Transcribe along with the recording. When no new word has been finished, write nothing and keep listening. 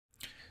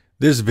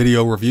This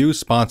video review is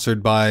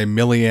sponsored by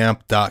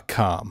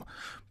milliamp.com.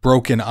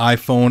 Broken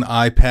iPhone,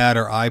 iPad,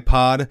 or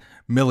iPod,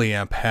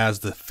 Milliamp has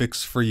the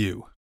fix for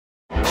you.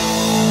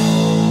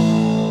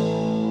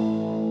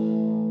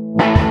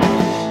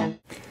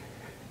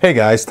 Hey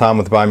guys, Tom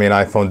with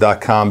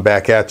BuyMeAniPhone.com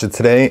back at you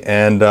today,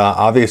 and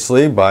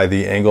obviously by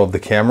the angle of the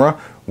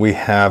camera we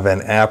have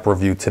an app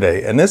review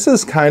today, and this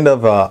is kind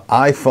of an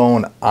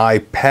iPhone,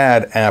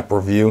 iPad app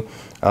review.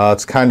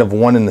 It's kind of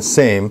one and the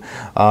same.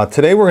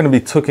 Today we're going to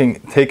be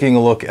taking a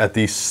look at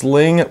the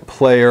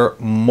SlingPlayer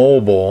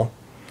Mobile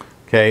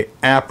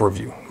app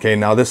review.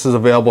 Now this is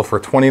available for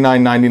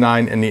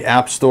 $29.99 in the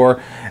App Store,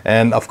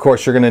 and of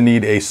course you're going to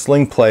need a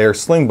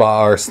Slingbox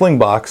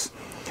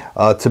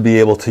to be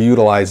able to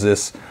utilize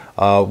this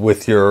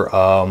with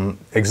your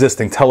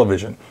existing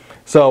television.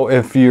 So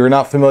if you're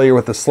not familiar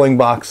with the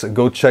Slingbox,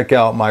 go check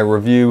out my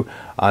review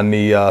on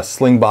the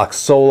Slingbox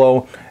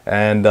Solo,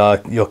 and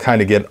you'll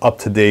kind of get up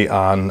to date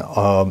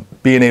on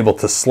being able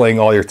to sling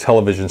all your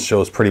television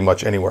shows pretty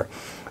much anywhere.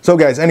 So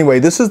guys, anyway,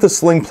 this is the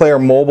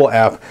SlingPlayer Mobile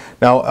app.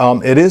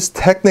 Now it is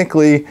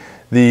technically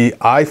the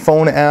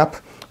iPhone app,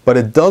 but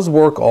it does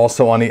work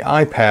also on the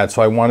iPad,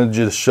 so I wanted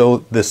to show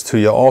this to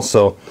you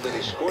also.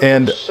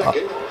 And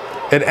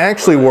it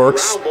actually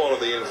works.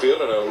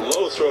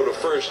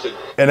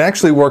 It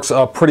actually works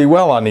pretty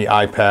well on the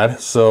iPad,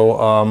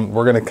 so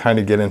we're going to kind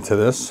of get into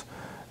this,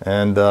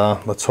 and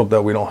let's hope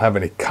that we don't have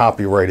any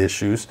copyright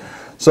issues.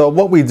 So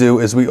what we do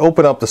is we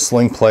open up the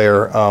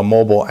SlingPlayer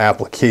mobile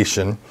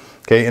application,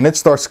 and it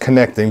starts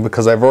connecting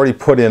because I've already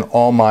put in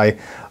all my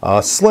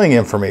Sling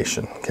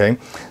information.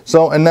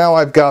 So, and now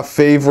I've got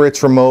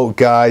favorites, remote,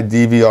 guide,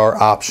 DVR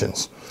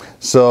options.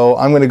 So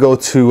I'm going to go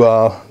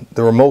to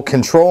the remote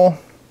control,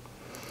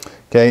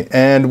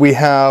 and we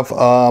have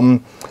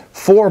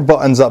 4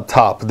 buttons up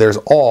top. There's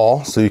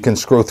all, so you can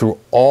scroll through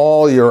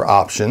all your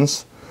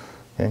options,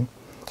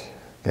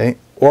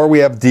 or we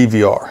have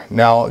DVR.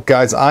 Now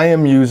guys, I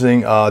am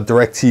using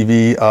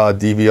DirecTV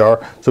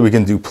DVR, so we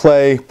can do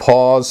play,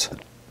 pause.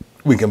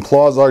 We can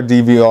pause our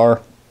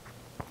DVR,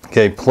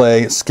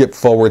 play, skip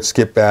forward,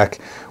 skip back.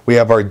 We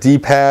have our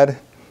D-pad,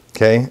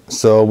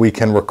 so we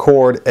can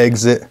record,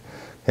 exit.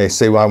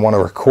 Say I want to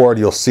record,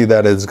 you'll see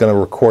that it's going to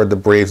record the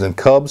Braves and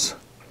Cubs.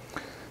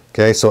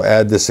 So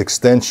add this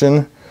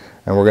extension,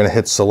 and we're going to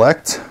hit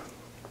select.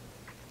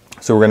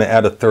 So we're going to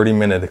add a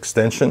 30-minute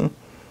extension.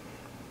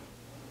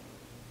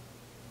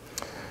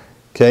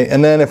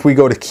 And then if we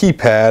go to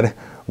keypad,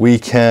 we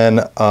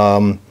can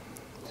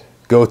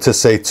go to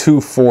say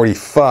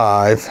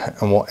 245,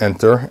 and we'll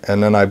enter,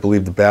 and then I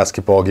believe the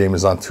basketball game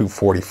is on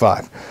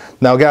 245.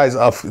 Now guys,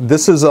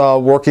 this is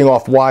working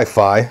off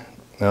Wi-Fi,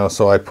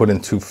 so I put in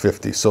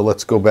 250. So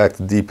let's go back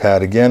to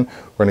D-pad again.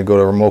 We're going to go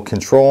to remote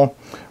control.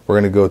 We're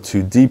going to go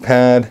to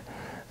D-pad,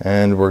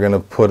 and we're going to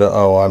put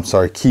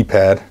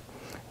keypad.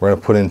 We're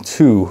going to put in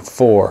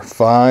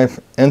 245,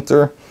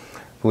 enter.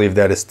 I believe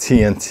that is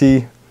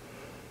TNT.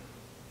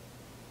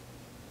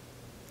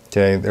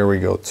 There we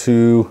go,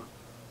 2.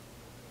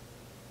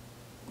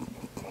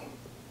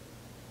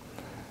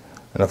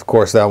 And of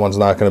course that one's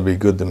not going to be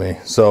good to me.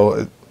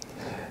 So,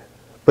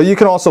 but you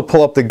can also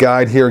pull up the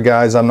guide here,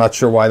 guys. I'm not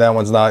sure why that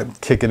one's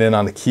not kicking in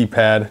on the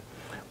keypad.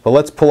 But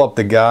let's pull up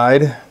the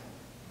guide.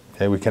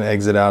 We can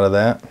exit out of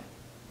that.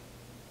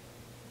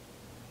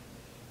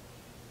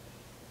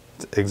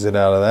 Let's exit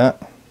out of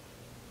that.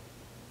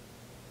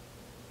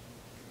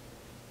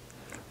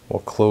 We'll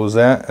close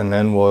that, and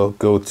then we'll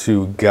go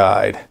to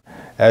guide.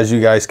 As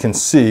you guys can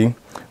see,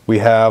 we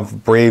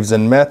have Braves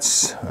and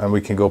Mets, and we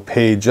can go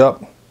page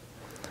up,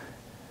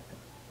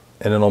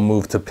 and it'll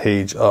move to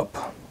page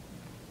up.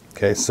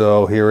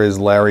 So here is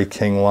Larry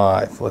King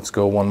Live. Let's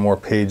go one more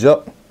page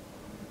up.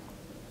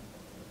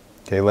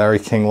 Larry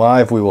King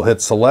Live, we will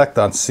hit select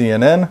on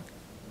CNN.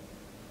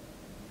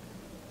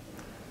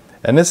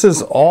 And this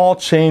is all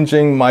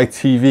changing my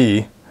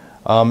TV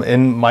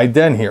in my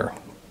den here.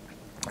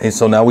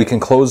 So now we can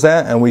close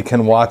that, and we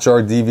can watch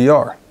our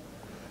DVR.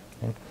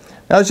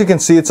 Now as you can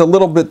see, it's a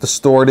little bit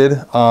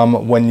distorted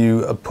when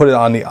you put it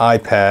on the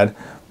iPad,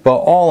 but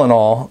all in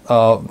all,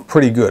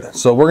 pretty good.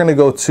 So we're going to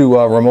go to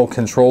remote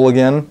control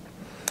again,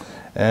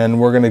 and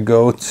we're going to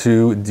go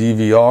to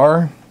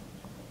DVR,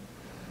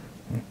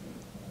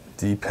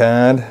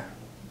 D-pad,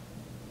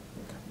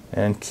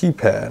 and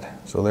keypad.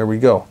 So there we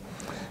go.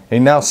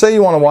 And now say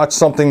you want to watch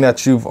something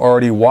that you've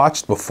already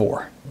watched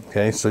before.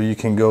 So you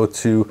can go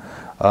to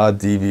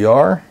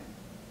DVR,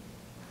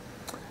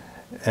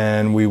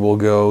 and we will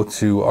go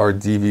to our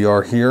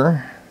DVR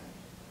here.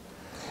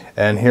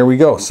 And here we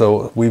go.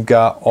 So we've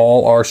got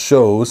all our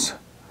shows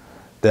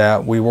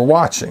that we were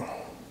watching.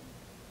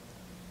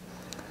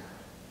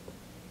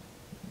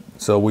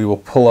 So we will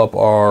pull up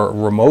our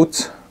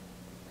remote.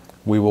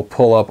 We will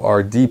pull up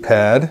our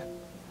D-pad,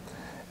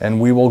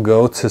 and we will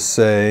go to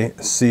say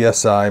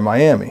CSI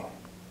Miami.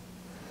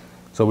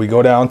 So we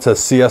go down to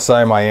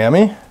CSI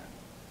Miami.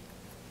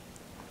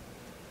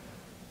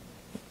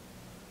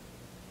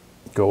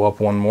 Go up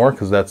one more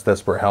because that's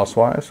Desperate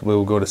Housewives. We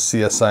will go to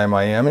CSI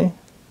Miami,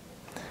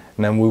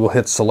 and then we will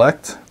hit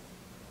select.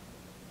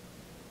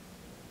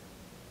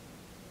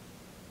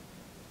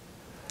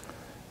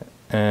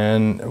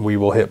 and we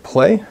will hit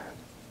play.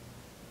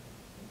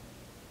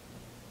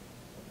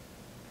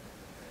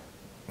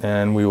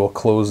 And we will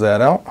close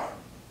that out.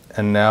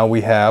 And now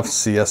we have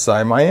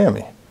CSI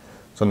Miami.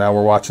 So now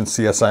we're watching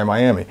CSI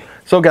Miami.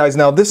 So guys,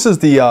 now this is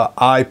the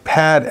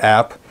iPad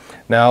app.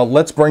 Now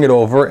let's bring it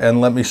over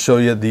and let me show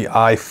you the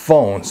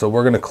iPhone. So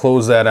we're going to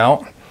close that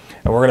out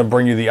and we're going to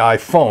bring you the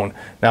iPhone.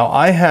 Now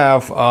I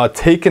have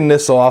taken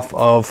this off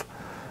of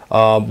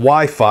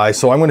Wi-Fi,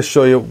 so I'm going to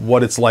show you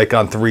what it's like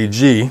on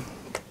 3G.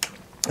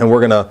 And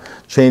we're going to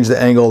change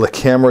the angle of the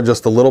camera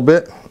just a little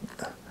bit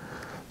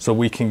so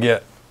we can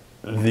get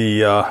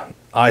the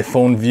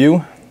iPhone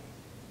view.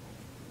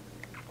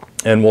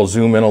 And we'll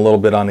zoom in a little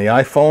bit on the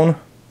iPhone.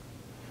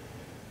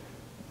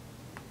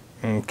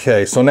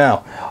 Okay, so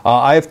now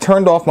I have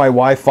turned off my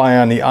Wi-Fi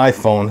on the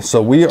iPhone,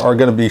 so we are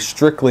going to be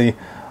strictly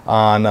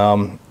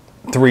on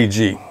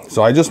 3G.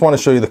 So I just want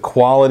to show you the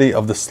quality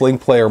of the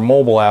SlingPlayer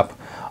Mobile app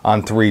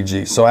on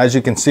 3G. So as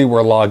you can see,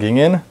 we're logging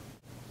in.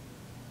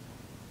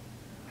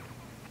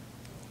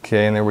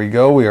 Okay, and there we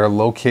go. We are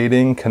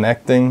locating,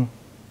 connecting,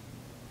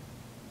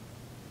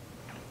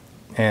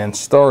 and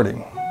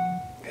starting.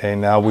 Okay,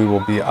 now we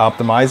will be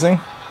optimizing.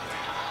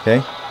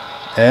 Okay,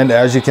 and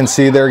as you can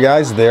see there,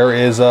 guys, there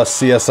is a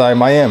CSI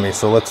Miami.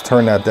 So let's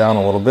turn that down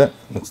a little bit.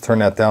 Let's turn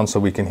that down so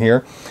we can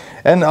hear.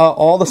 And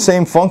all the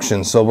same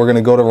functions. So we're going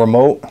to go to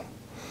remote.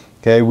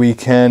 Okay, we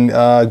can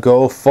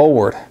go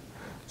forward.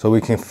 So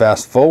we can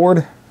fast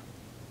forward.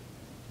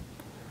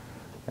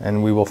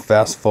 And we will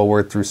fast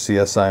forward through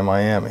CSI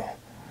Miami.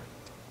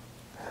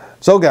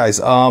 So guys,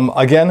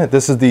 again,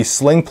 this is the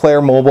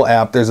SlingPlayer Mobile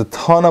app. There's a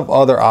ton of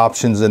other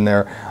options in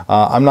there.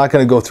 I'm not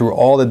going to go through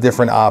all the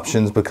different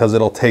options because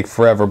it'll take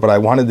forever, but I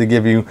wanted to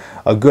give you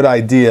a good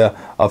idea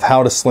of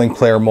how the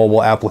SlingPlayer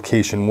Mobile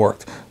application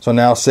worked. So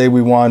now say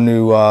we want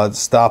to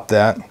stop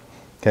that,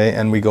 okay,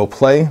 and we go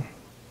play.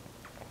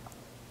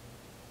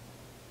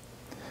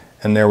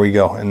 And there we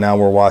go. And now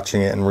we're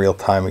watching it in real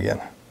time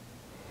again.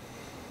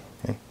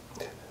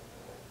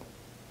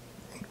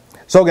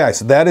 So guys,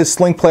 that is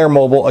SlingPlayer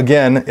Mobile.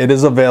 Again, it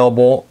is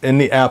available in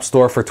the App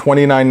Store for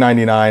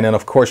 $29.99, and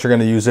of course you're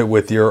going to use it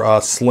with your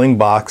Sling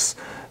box.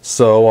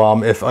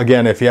 So if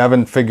you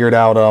haven't figured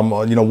out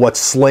what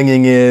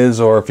slinging is,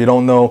 or if you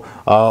don't know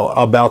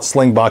about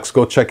Slingbox,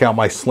 go check out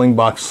my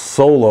Slingbox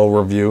solo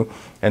review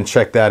and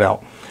check that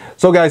out.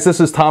 So guys, this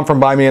is Tom from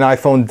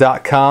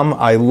BuyMeAniPhone.com.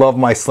 I love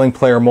my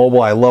SlingPlayer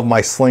Mobile. I love my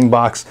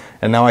Slingbox,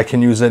 and now I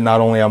can use it not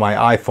only on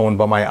my iPhone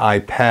but my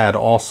iPad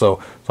also.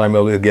 So I'm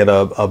able to get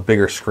a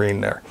bigger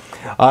screen there.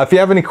 If you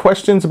have any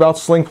questions about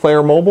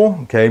SlingPlayer Mobile,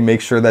 okay, make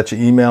sure that you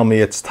email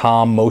me. It's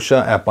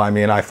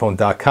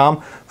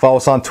tommosha@BuyMeAniPhone.com. Follow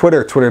us on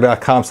Twitter,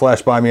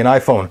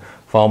 twitter.com/BuyMeAniPhone.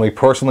 Follow me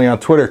personally on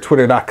Twitter,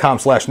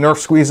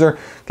 twitter.com/NerfSqueezer.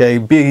 Okay,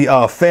 be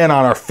a fan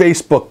on our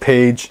Facebook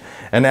page.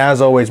 And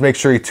as always, make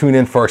sure you tune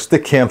in for our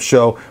Stick Camp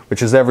show,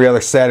 which is every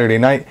other Saturday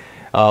night,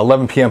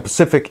 11 p.m.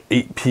 Pacific,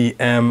 8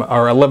 p.m.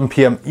 or 11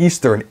 p.m.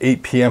 Eastern,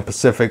 8 p.m.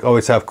 Pacific.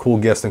 Always have cool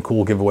guests and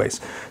cool giveaways.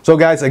 So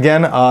guys,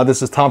 again,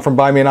 this is Tom from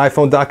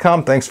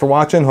BuyMeAniPhone.com. Thanks for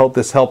watching. Hope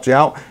this helped you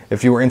out.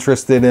 If you were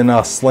interested in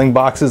Sling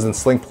boxes and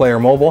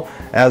SlingPlayer Mobile,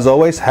 as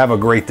always, have a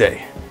great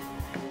day.